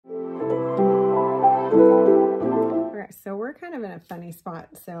All right, so we're kind of in a funny spot.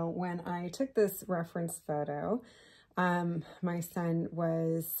 So when I took this reference photo, my son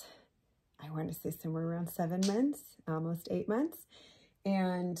was, I want to say somewhere around 7 months, almost 8 months.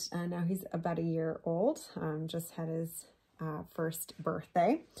 And now he's about a year old, just had his first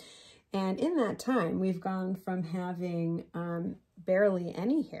birthday. And in that time, we've gone from having barely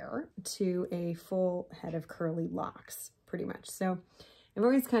any hair to a full head of curly locks, pretty much. So I've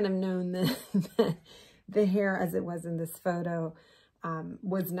always kind of known that the hair as it was in this photo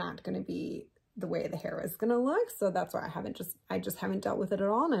was not going to be the way the hair was going to look. So that's why I just haven't dealt with it at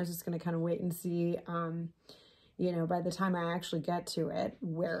all. And I was just going to kind of wait and see, you know, by the time I actually get to it,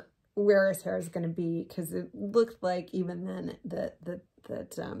 where his hair is going to be, because it looked like even then that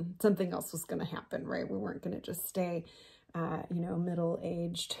something else was going to happen, right? We weren't going to just stay, you know,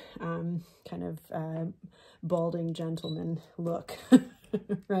 middle-aged, kind of balding gentleman look,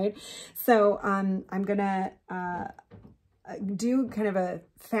 right? So I'm going to do kind of a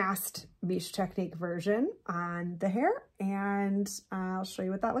fast Mische Technique version on the hair, and I'll show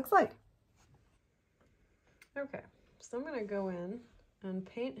you what that looks like. Okay, so I'm going to go in and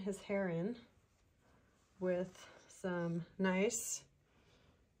paint his hair in with some nice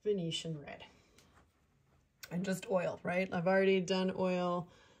Venetian red. And just oil, right? I've already done oil.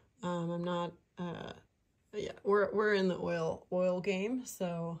 I'm not, yeah, we're in the oil game,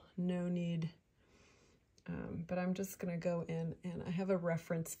 so no need. But I'm just gonna go in, and I have a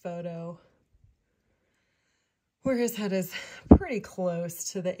reference photo where his head is pretty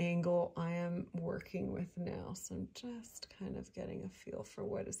close to the angle I am working with now. So I'm just kind of getting a feel for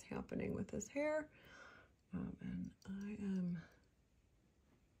what is happening with his hair. And I am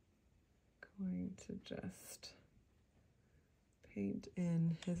going to just paint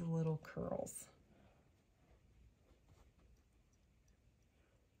in his little curls.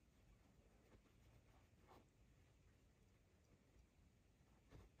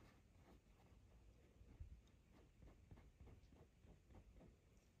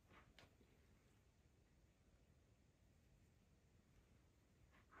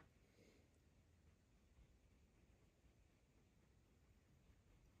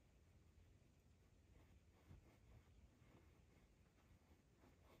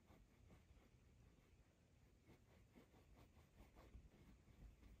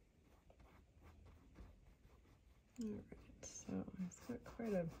 All right, so he's got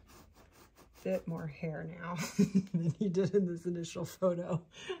quite a bit more hair now than he did in this initial photo.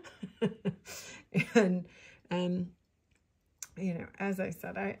 and you know, as I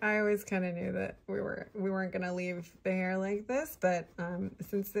said, I always kind of knew that we weren't going to leave the hair like this, but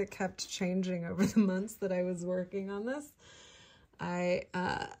since it kept changing over the months that I was working on this, I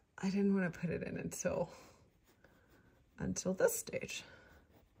didn't want to put it in until this stage.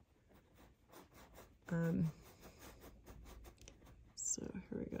 So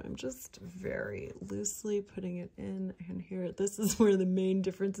here we go. I'm just very loosely putting it in, and here, this is where the main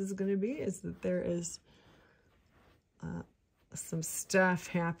difference is going to be, is that there is some stuff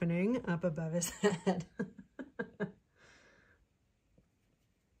happening up above his head.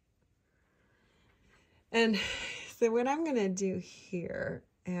 And so what I'm going to do here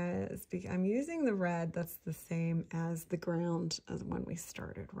is, I'm using the red that's the same as the ground as when we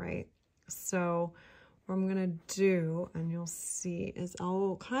started, right? So what I'm going to do, and you'll see, is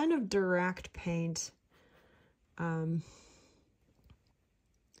I'll kind of direct paint some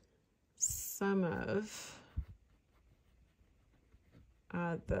of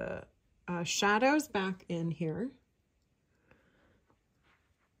the shadows back in here.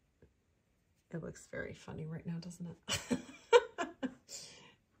 It looks very funny right now, doesn't it?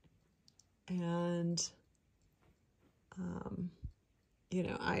 And, you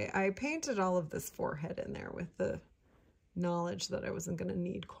know, I painted all of this forehead in there with the knowledge that I wasn't going to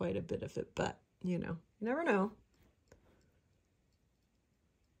need quite a bit of it, but, you know, you never know.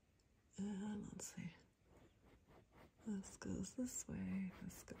 And let's see. This goes this way,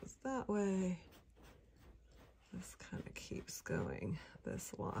 this goes that way. This kind of keeps going.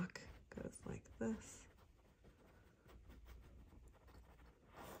 This lock goes like this.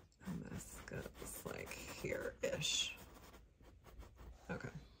 And this goes like here-ish. Okay.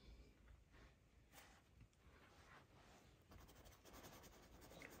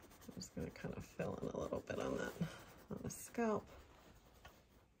 I'm just going to kind of fill in a little bit on that, on the scalp.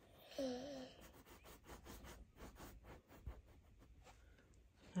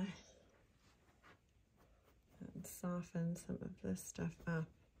 Okay. And soften some of this stuff up.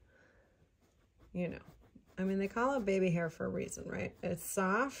 You know, I mean, they call it baby hair for a reason, right? It's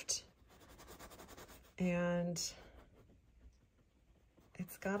soft and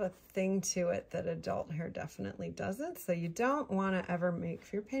it's got a thing to it that adult hair definitely doesn't. So you don't want to ever make,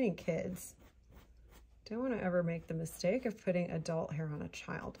 if you're painting kids, don't want to ever make the mistake of putting adult hair on a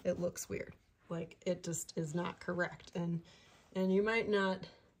child. It looks weird. Like, it just is not correct. And you might not,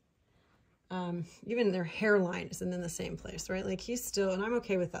 even their hairline isn't in the same place, right? Like, he's still, and I'm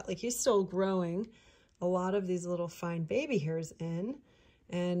okay with that. Like, he's still growing a lot of these little fine baby hairs in.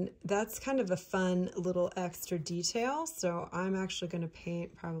 And that's kind of a fun little extra detail. So I'm actually going to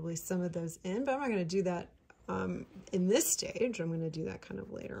paint probably some of those in, but I'm not going to do that in this stage. I'm going to do that kind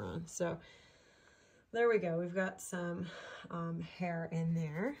of later on. So there we go. We've got some hair in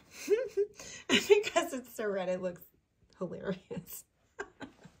there. And because it's so red, it looks hilarious.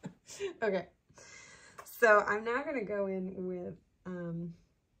 Okay. So I'm now going to go in with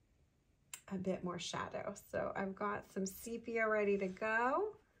a bit more shadow. So I've got some sepia ready to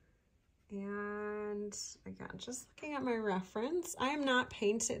go. And again, just looking at my reference, I am not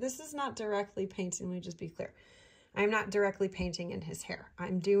painting. This is not directly painting. Let me just be clear. I'm not directly painting in his hair.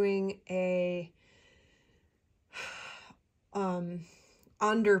 I'm doing a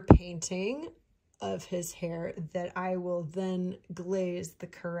underpainting of his hair that I will then glaze the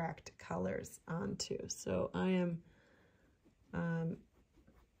correct colors onto. So I am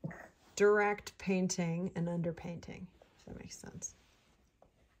direct painting and underpainting, if that makes sense.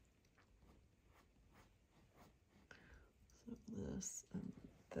 So this and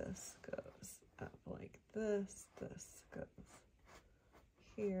this goes up like this. This goes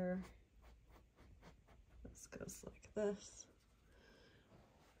here. This goes like this.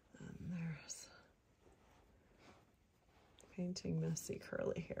 And there's painting messy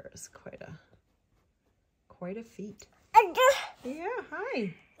curly hair is quite a feat. Yeah,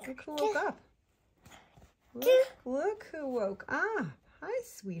 hi. Look who woke up. Look who woke up. Hi,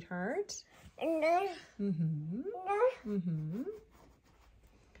 sweetheart. Mm-hmm. Mm-hmm.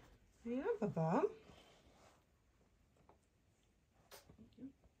 Yeah, Baba.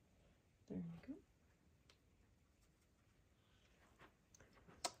 There you go.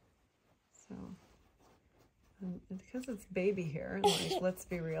 So, because it's baby hair, like, let's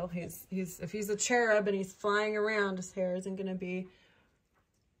be real, he's if he's a cherub and he's flying around, his hair isn't going to be,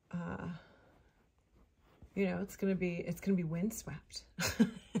 you know, it's gonna be windswept,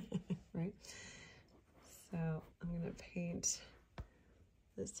 right? So I'm gonna paint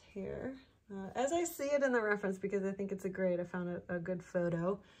this hair as I see it in the reference, because I think it's I found a good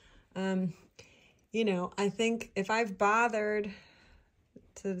photo. You know, I think if I've bothered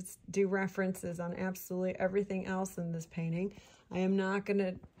to do references on absolutely everything else in this painting, I'm not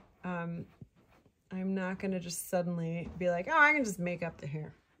gonna just suddenly be like, oh, I can just make up the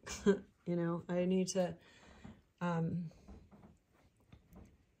hair. You know, I need to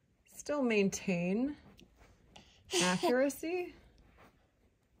still maintain accuracy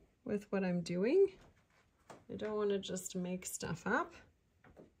with what I'm doing. I don't want to just make stuff up,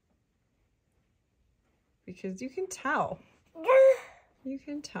 because you can tell. You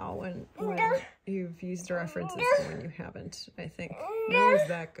can tell when you've used references and when you haven't, I think. No one's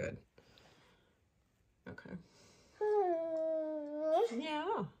that good. Okay.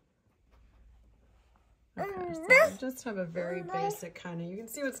 Yeah. Okay, so I just have a very basic kind of, you can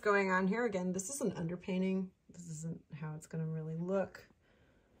see what's going on here. Again, this is an underpainting. This isn't how it's going to really look.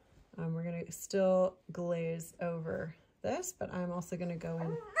 We're going to still glaze over this, but I'm also going to go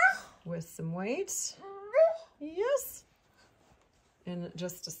in with some white. Yes. In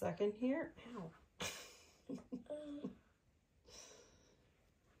just a second here. Ow.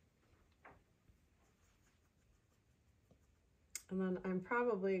 And then I'm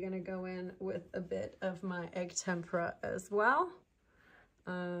probably going to go in with a bit of my egg tempera as well,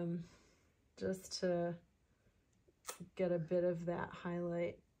 just to get a bit of that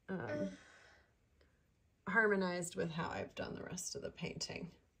highlight harmonized with how I've done the rest of the painting.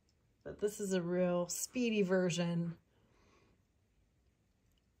 But this is a real speedy version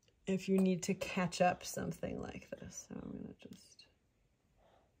if you need to catch up something like this. So I'm going to just,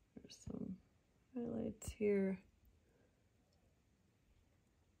 there's some highlights here.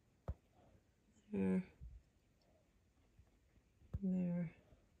 There, there.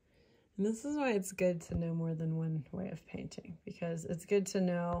 And this is why it's good to know more than one way of painting, because it's good to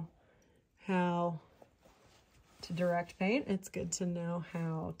know how to direct paint. It's good to know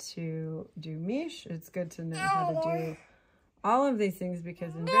how to do Mische. It's good to know how to do all of these things,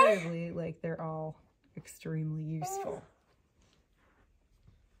 because invariably, like, they're all extremely useful.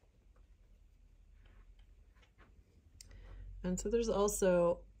 And so there's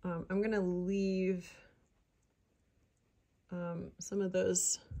also, I'm going to leave some of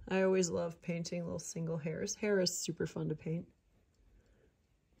those. I always love painting little single hairs. Hair is super fun to paint.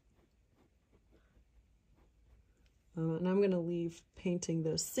 And I'm going to leave painting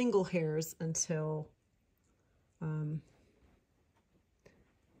those single hairs until I'm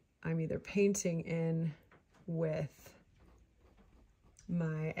either painting in with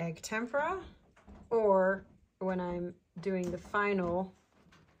my egg tempera, or when I'm doing the final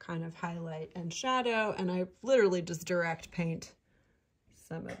kind of highlight and shadow, and I literally just direct paint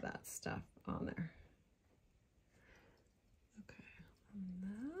some of that stuff on there. Okay, and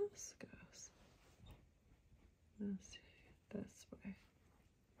this goes this way.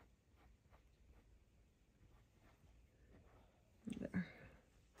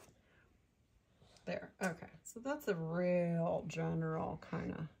 There. Okay, so that's a real general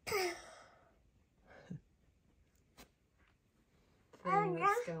kind of thing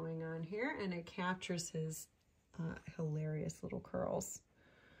that's going on here, and it captures his hilarious little curls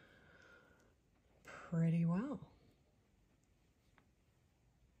pretty well.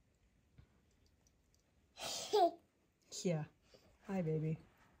 Yeah. Hi, baby.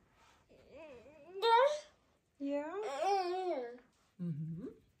 Yeah? Mm-hmm.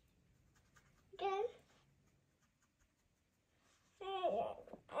 Okay.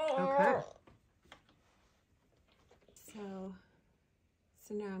 So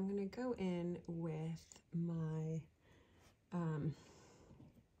now I'm going to go in with my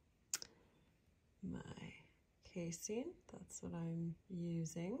my casing. That's what I'm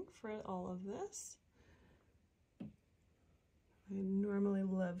using for all of this. I normally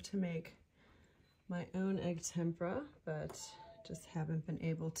love to make my own egg tempera, but just haven't been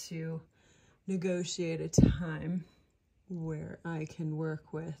able to negotiate a time where I can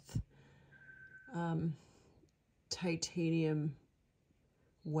work with titanium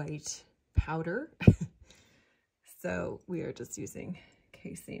white powder. So we are just using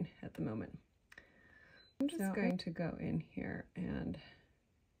casing at the moment. I'm just going to go in here and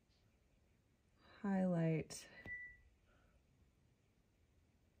highlight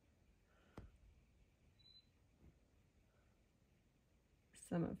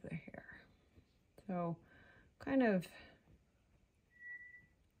some of the hair. So kind of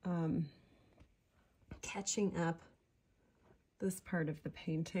catching up this part of the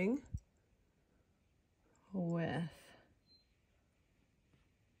painting with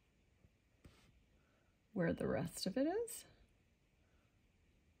where the rest of it is.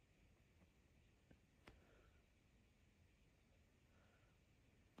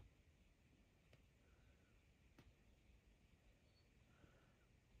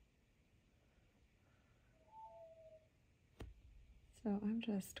 So I'm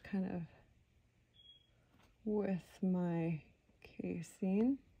just kind of with my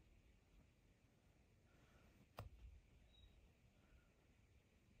casing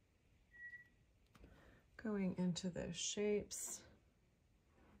going into those shapes,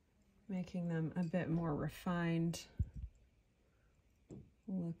 making them a bit more refined,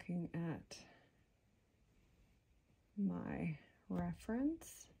 looking at my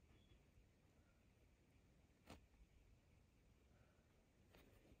reference.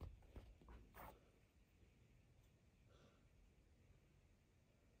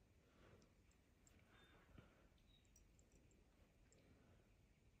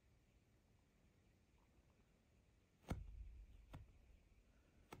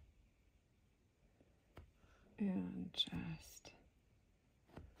 And just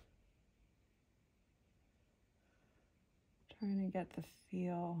trying to get the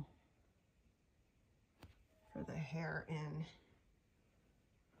feel for the hair in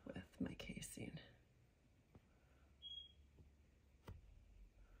with my casing.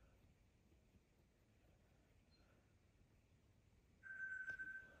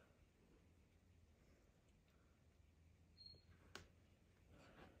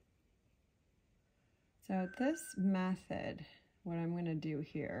 So this method, what I'm going to do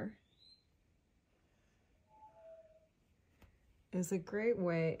here is a great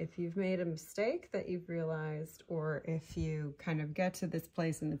way if you've made a mistake that you've realized, or if you kind of get to this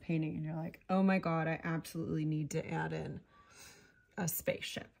place in the painting and you're like, oh my God, I absolutely need to add in a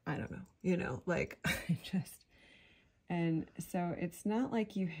spaceship. I don't know, you know, like and so it's not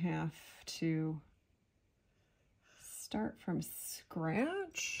like you have to start from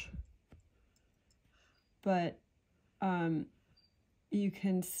scratch, but you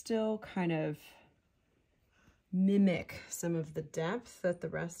can still kind of mimic some of the depth that the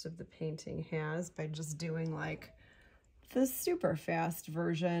rest of the painting has by just doing like the super fast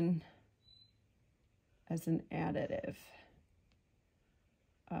version as an additive,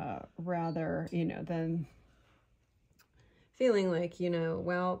 rather, you know, than feeling like, you know,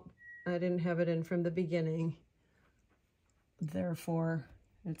 well, I didn't have it in from the beginning, therefore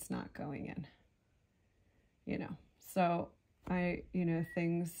it's not going in, you know. So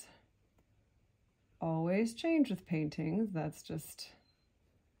things always change with paintings. That's just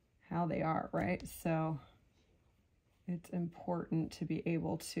how they are, right? So it's important to be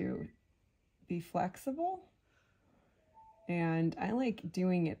able to be flexible. And I like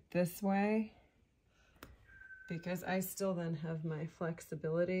doing it this way because I still then have my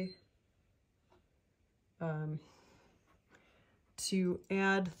flexibility to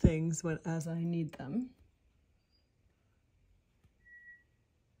add things as I need them.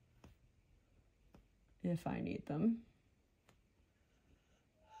 If I need them.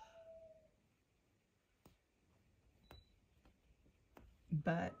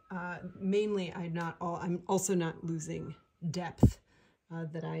 But mainly I'm also not losing depth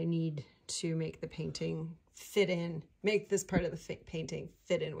that I need to make the painting fit in, make this part of the painting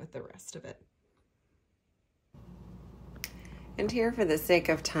fit in with the rest of it. And here, for the sake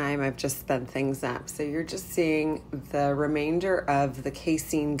of time, I've just sped things up. So you're just seeing the remainder of the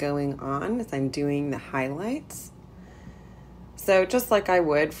casing going on as I'm doing the highlights. So just like I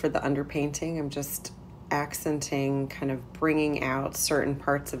would for the underpainting, I'm just accenting, kind of bringing out certain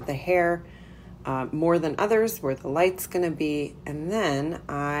parts of the hair more than others, where the light's going to be. And then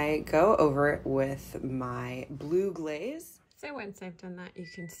I go over it with my blue glaze. So once I've done that, you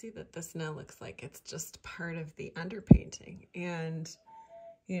can see that this now looks like it's just part of the underpainting. And,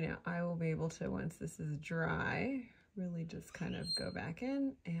 I will be able to, once this is dry, really just kind of go back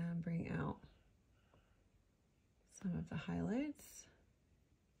in and bring out some of the highlights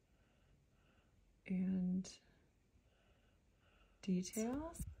and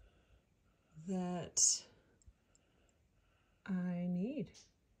details that I need.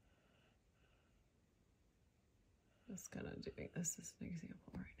 Just kind of doing this as an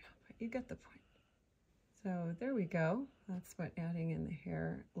example right now, but you get the point. So there we go. That's what adding in the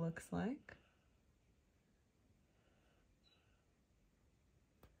hair looks like.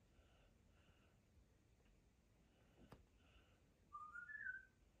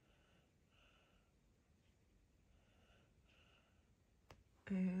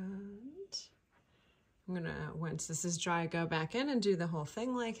 And I'm gonna, once this is dry, go back in and do the whole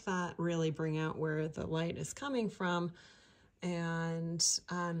thing like that, really bring out where the light is coming from. And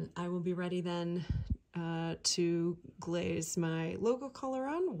I will be ready then to glaze my logo color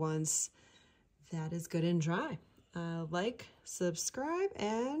on once that is good and dry. Like, subscribe,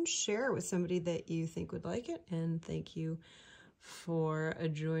 and share with somebody that you think would like it. And thank you for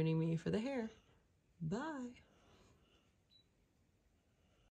joining me for the hair. Bye.